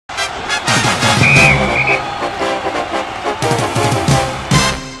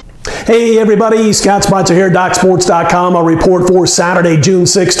Hey everybody, Scott Spreitzer here, DocSports.com. A report for Saturday, June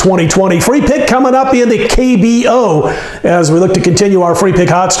 6, 2020. Free pick coming up in the KBO as we look to continue our free pick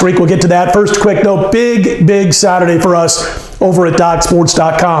hot streak. We'll get to that. First, quick note, big Saturday for us over at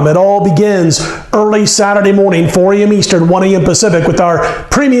DocSports.com. It all begins early Saturday morning, 4 a.m. Eastern, 1 a.m. Pacific, with our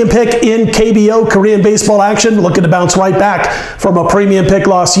premium pick in KBO Korean baseball action. Looking to bounce right back from a premium pick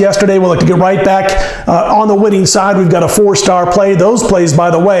loss yesterday. We'll look to get right back on the winning side. We've got a 4-star play. Those plays, by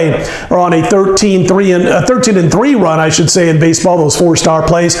the way, are on a 13-3 run, I should say, in baseball, those 4-star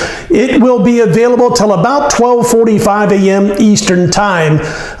plays. It will be available till about 12:45 a.m. Eastern time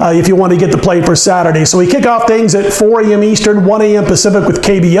if you want to get the play for Saturday. So we kick off things at 4 a.m. Eastern, 1 a.m. Pacific with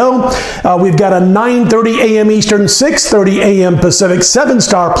KBO. We've got a 9:30 a.m. Eastern, 6:30 a.m. Pacific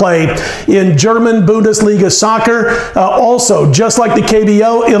 7-star play in German Bundesliga soccer. Also, just like the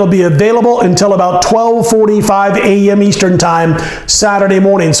KBO, it'll be available until about 12:45 a.m. Eastern time Saturday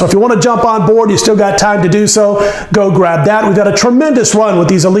morning. So if you want to jump on board, you still got time to do so. Go grab that. We've got a tremendous run with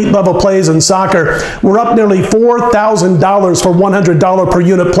these elite level plays in soccer. We're up nearly $4,000 for $100 per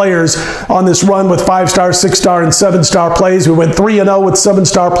unit players on this run with 5-star, 6-star, and 7-star plays. We went 3-0 with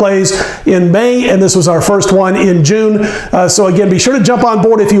 7-star plays in May, and this was our first one in June. So again, be sure to jump on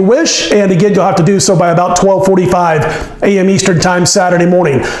board if you wish, and again, you'll have to do so by about 12:45 a.m. Eastern time Saturday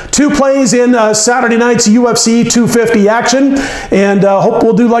morning. 2 plays in Saturday night's UFC 250 action, and hope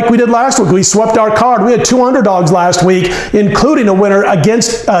we'll do like we did last week. We swept our card. We had 2 underdogs last week, including a winner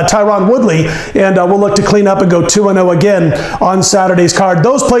against Tyron Woodley, and we'll look to clean up and go 2-0 again on Saturday's card.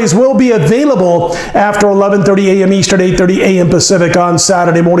 Those plays will be available after 11:30 a.m. Eastern, 8:30 a.m. Pacific on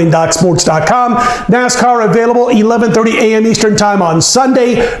Saturday morning, DocSports.com. NASCAR available 11:30 a.m. Eastern time on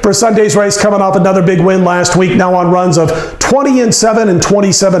Sunday for Sunday's race, coming off another big win last week, now on runs of 20-7 and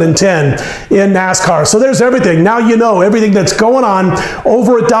 27-10 in NASCAR. So there's everything. Now you know everything that's going on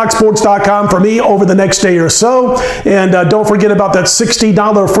over at DocSports.com for me over the next day or so. And don't forget about that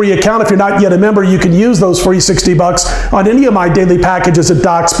 $60 free account. If you're not yet a member, you can use those free $60 on any of my daily packages at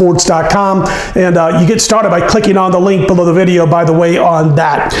DocSports.com. And you get started by clicking on the link below the video, by the way, on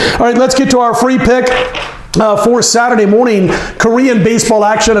that. All right, let's get to our free pick. For Saturday morning, Korean baseball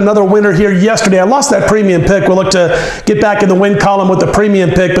action, another winner here yesterday. I lost that premium pick. We'll look to get back in the win column with the premium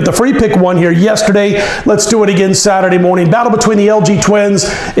pick, but the free pick won here yesterday. Let's do it again Saturday morning. Battle between the LG Twins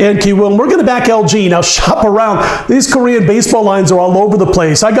and Kiwoom. We're going to back LG. Now shop around. These Korean baseball lines are all over the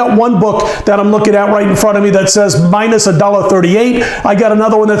place. I got one book that I'm looking at right in front of me that says minus $1.38. I got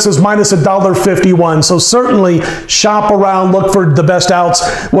another one that says minus $1.51. So certainly shop around, look for the best outs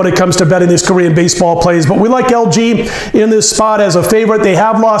when it comes to betting these Korean baseball plays. But we like LG in this spot as a favorite. They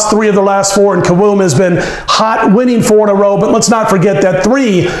have lost 3 of their last 4, and Kiwoom has been hot, winning 4 in a row. But let's not forget that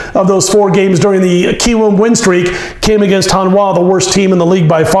 3 of those 4 games during the Kiwoom win streak came against Hanwha, the worst team in the league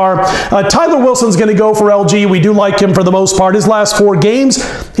by far. Tyler Wilson's going to go for LG. We do like him for the most part. His last 4 games,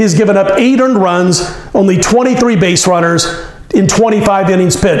 he's given up 8 earned runs, only 23 base runners in 25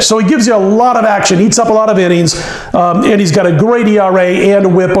 innings pitched. So he gives you a lot of action, eats up a lot of innings, and he's got a great ERA and a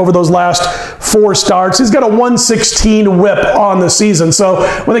whip over those last 4 starts. He's got a 116 whip on the season. So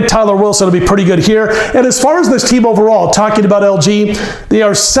I think Tyler Wilson will be pretty good here. And as far as this team overall, talking about LG, they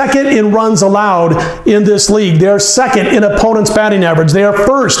are 2nd in runs allowed in this league. They are 2nd in opponents' batting average. They are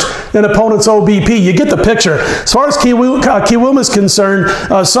 1st in opponents' OBP. You get the picture. As far as Kiwoom is concerned,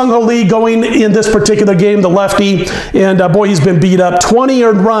 Sung-Ho Lee going in this particular game, the lefty, and boy, he's been beat up. 20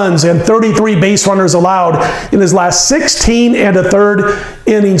 earned runs and 33 base runners allowed in his last 16 1/3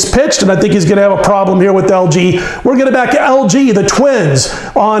 innings pitched, and I think he's going to have a problem here with LG. We're going to back LG, the Twins,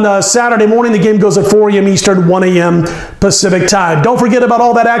 on Saturday morning. The game goes at 4 a.m. Eastern, 1 a.m. Pacific time. Don't forget about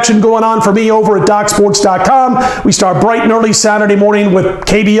all that action going on for me over at DocSports.com. We start bright and early Saturday morning with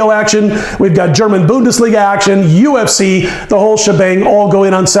KBO action. We've got German Bundesliga action, UFC, the whole shebang, all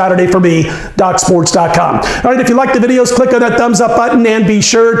going on Saturday for me, DocSports.com. All right, if you like the videos, click on that thumbs up button and be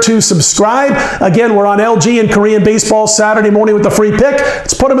sure to subscribe. Again, we're on LG and Korean baseball Saturday morning with the free pick.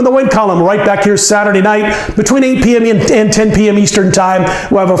 Let's put them in the win column right back here Saturday night between 8 p.m. and 10 p.m. Eastern time.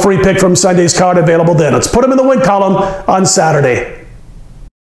 We'll have a free pick from Sunday's card available then. Let's put them in the win column on Saturday.